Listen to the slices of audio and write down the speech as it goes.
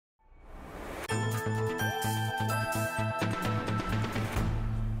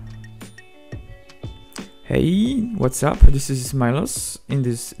Hey, what's up? This is Milos. In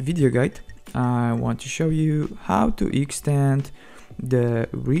this video guide, I want to show you how to extend the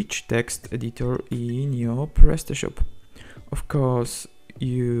rich text editor in your PrestaShop. Of course,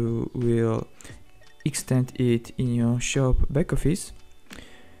 you will extend it in your shop backoffice.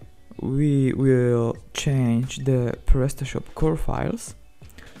 We will change the PrestaShop core files.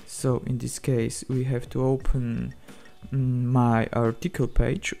 So in this case, we have to open my article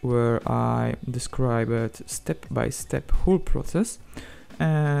page where I described step-by-step whole process,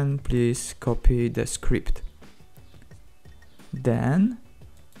 and please copy the script. Then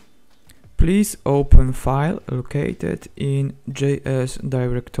please open file located in JS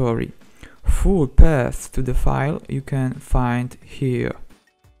directory. Full path to the file you can find here.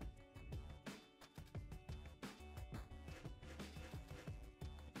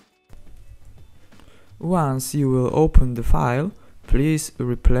 Once you will open the file, please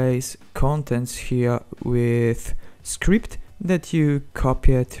replace contents here with script that you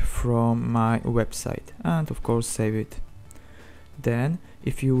copied from my website, and of course save it. Then,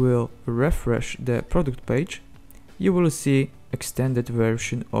 if you will refresh the product page, you will see extended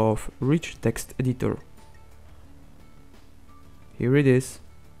version of rich text editor. Here it is.